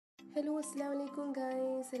Hello അസ്സലാമലൈക്കും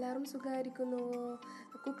guys, എല്ലാവരും സുഖമായിരിക്കുന്നുവോ?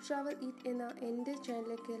 Cook travel eat എന്ന എൻ്റെ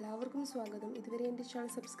ചാനലിലേക്ക് എല്ലാവർക്കും സ്വാഗതം. ഇതുവരെ എൻ്റെ ചാനൽ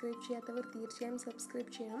സബ്സ്ക്രൈബ് ചെയ്യാത്തവർ തീർച്ചയായും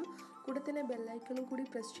സബ്സ്ക്രൈബ് ചെയ്യണം. കൂടെ തന്നെ ബെല്ലൈക്കണും കൂടി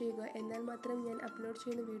പ്രസ് ചെയ്യുക. എന്നാൽ മാത്രം ഞാൻ അപ്ലോഡ്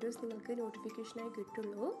ചെയ്യുന്ന വീഡിയോസ് നിങ്ങൾക്ക് നോട്ടിഫിക്കേഷനായി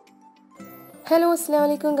കിട്ടുള്ളൂ. ഹലോ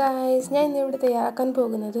അസ്സലാമലൈക്കും ഗൈസ്, ഞാൻ ഇന്നിവിടെ തയ്യാറാക്കാൻ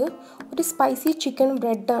പോകുന്നത് ഒരു സ്പൈസി ചിക്കൻ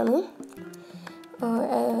ബ്രെഡാണ്.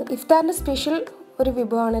 ഇഫ്താറിൻ്റെ സ്പെഷ്യൽ ഒരു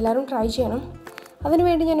വിഭവമാണ്, എല്ലാവരും ട്രൈ ചെയ്യണം.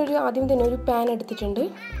 അതിനുവേണ്ടി ഞാനൊരു ആദ്യം തന്നെ ഒരു പാൻ എടുത്തിട്ടുണ്ട്.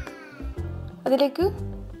 അതിലേക്ക്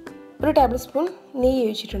ഒരു ടേബിൾ സ്പൂൺ നെയ്യ്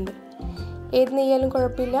ഒഴിച്ചിട്ടുണ്ട്. ഏത് നെയ്യാലും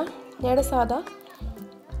കുഴപ്പമില്ല, ഞാനിവിടെ സാധാ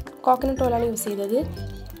കോക്കനട്ട് ഓയിലാണ് യൂസ് ചെയ്തത്.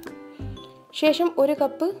 ശേഷം ഒരു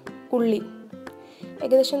കപ്പ് ഉള്ളി,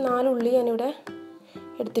 ഏകദേശം 4 ഉള്ളി ഞാനിവിടെ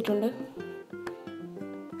എടുത്തിട്ടുണ്ട്.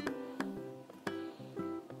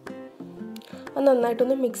 അത്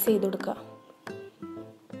നന്നായിട്ടൊന്ന് മിക്സ് ചെയ്ത് കൊടുക്കുക.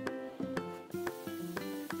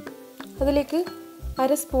 അതിലേക്ക്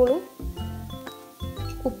 1/2 സ്പൂണ്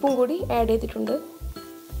ഉപ്പും കൂടി ആഡ് ചെയ്തിട്ടുണ്ട്.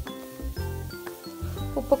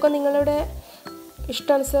 ഉപ്പൊക്കെ നിങ്ങളുടെ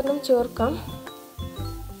ഇഷ്ടാനുസരണം ചേർക്കാം.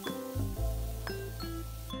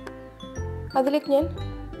 അതിലേക്ക് ഞാൻ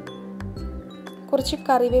കുറച്ച്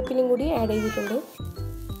കറിവേപ്പിലയും കൂടി ആഡ് ചെയ്തിട്ടുണ്ട്.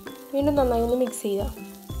 വീണ്ടും നന്നായി ഒന്ന് മിക്സ് ചെയ്യുക.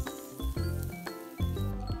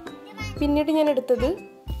 പിന്നീട് ഞാൻ എടുത്തത്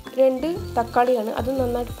 2 തക്കാളിയാണ്. അത്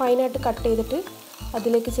നന്നായിട്ട് ഫൈനായിട്ട് കട്ട് ചെയ്തിട്ട്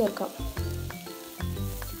അതിലേക്ക് ചേർക്കാം.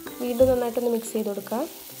 വീണ്ടും നന്നായിട്ടൊന്ന് മിക്സ് ചെയ്ത് കൊടുക്കുക.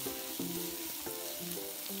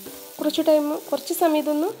 കുറച്ച്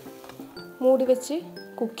സമയത്തൊന്ന് മൂടി വെച്ച്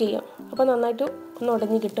കുക്ക് ചെയ്യാം. അപ്പോൾ നന്നായിട്ട് ഒന്ന്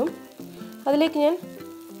ഉടഞ്ഞ് കിട്ടും. അതിലേക്ക് ഞാൻ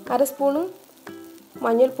 1/2 സ്പൂണ്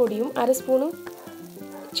മഞ്ഞൾപ്പൊടിയും 1/2 സ്പൂണ്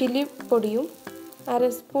ചില്ലി പൊടിയും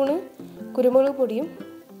 1/2 സ്പൂണ് കുരുമുളക് പൊടിയും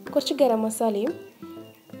കുറച്ച് ഗരം മസാലയും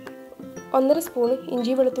 1/2 സ്പൂണ്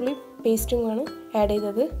ഇഞ്ചി വെളുത്തുള്ളി പേസ്റ്റുമാണ് ആഡ്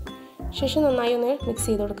ചെയ്തത്. ശേഷം നന്നായി ഒന്ന് മിക്സ്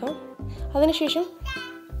ചെയ്ത് കൊടുക്കാം. അതിനുശേഷം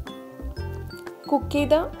കുക്ക്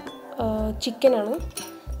ചെയ്ത ചിക്കനാണ്.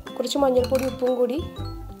 കുറച്ച് മഞ്ഞൾപ്പൊടി ഉപ്പും കൂടി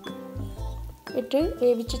ഇട്ട്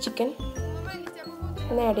വേവിച്ച ചിക്കൻ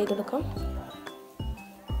ഒന്ന് ആഡ് ചെയ്ത് കൊടുക്കാം.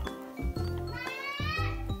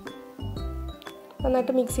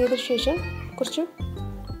 നന്നായിട്ട് മിക്സ് ചെയ്ത ശേഷം കുറച്ച്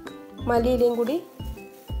മല്ലിയിലയും കൂടി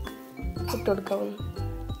ഇട്ട് കൊടുക്കാം.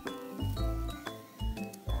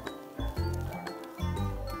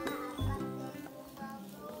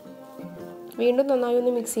 വീണ്ടും നന്നായി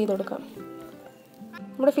ഒന്ന് മിക്സ് ചെയ്ത് കൊടുക്കാം.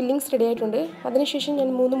 നമ്മുടെ ഫില്ലിങ്സ് റെഡി ആയിട്ടുണ്ട്. അതിനുശേഷം ഞാൻ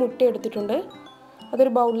 3 മുട്ട എടുത്തിട്ടുണ്ട്.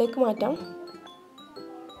 അതൊരു ബൗളിലേക്ക് മാറ്റാം.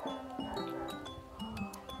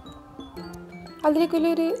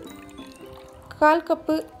 അതിലേക്കൊരു 1/4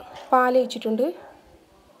 കപ്പ് പാൽ ഒഴിച്ചിട്ടുണ്ട്.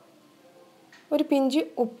 ഒരു പിഞ്ച്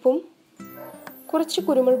ഉപ്പും കുറച്ച്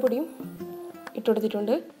കുരുമുളക് പൊടിയും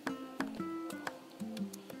ഇട്ടുകൊടുത്തിട്ടുണ്ട്.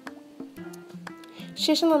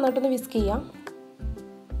 ശേഷം നന്നായിട്ടൊന്ന് വിസ്ക് ചെയ്യാം.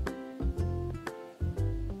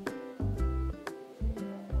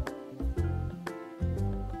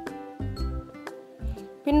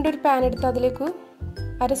 പിന്നീട് ഒരു പാൻ എടുത്ത് അതിലേക്ക്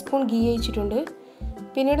 1/2 സ്പൂൺ ഗീ ഒഴിച്ചിട്ടുണ്ട്.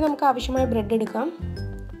 പിന്നീട് നമുക്ക് ആവശ്യമായ ബ്രെഡ് എടുക്കാം.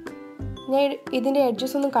 ഞാൻ ഇതിൻ്റെ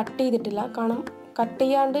എഡ്ജസ് ഒന്നും കട്ട് ചെയ്തിട്ടില്ല, കാരണം കട്ട്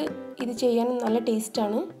ചെയ്യാണ്ട് ഇത് ചെയ്യാൻ നല്ല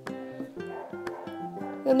ടേസ്റ്റാണ്.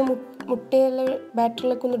 ഇതൊന്ന് മുട്ടയിലെ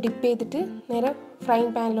ബാറ്ററിലൊക്കെ ഒന്ന് ഡിപ്പ് ചെയ്തിട്ട് നേരെ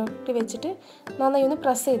ഫ്രൈങ് പാനിലോട്ട് വെച്ചിട്ട് നന്നായി ഒന്ന്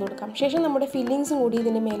പ്രസ് ചെയ്ത് കൊടുക്കാം. ശേഷം നമ്മുടെ ഫില്ലിങ്സും കൂടി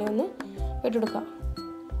ഇതിൻ്റെ മേലെ ഒന്ന് ഇട്ടെടുക്കാം.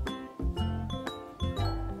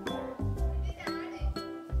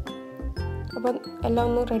 അപ്പം എല്ലാം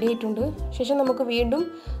ഒന്ന് റെഡി ആയിട്ടുണ്ട്. ശേഷം നമുക്ക് വീണ്ടും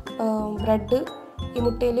ബ്രെഡ്, ഈ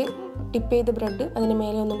മുട്ടയിൽ ഡിപ്പ് ചെയ്ത ബ്രെഡ് അതിന്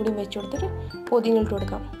മേലെ ഒന്നും കൂടി വെച്ച് കൊടുത്തിട്ട് പൊതിഞ്ഞിട്ട്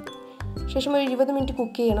കൊടുക്കാം. ശേഷം ഒരു 20 മിനിറ്റ്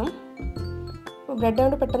കുക്ക് ചെയ്യണം. ബ്രെഡ്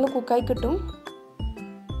കൊണ്ട് പെട്ടെന്ന് കുക്കായി കിട്ടും.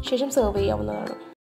 ശേഷം സെർവ് ചെയ്യാവുന്നതാണ്.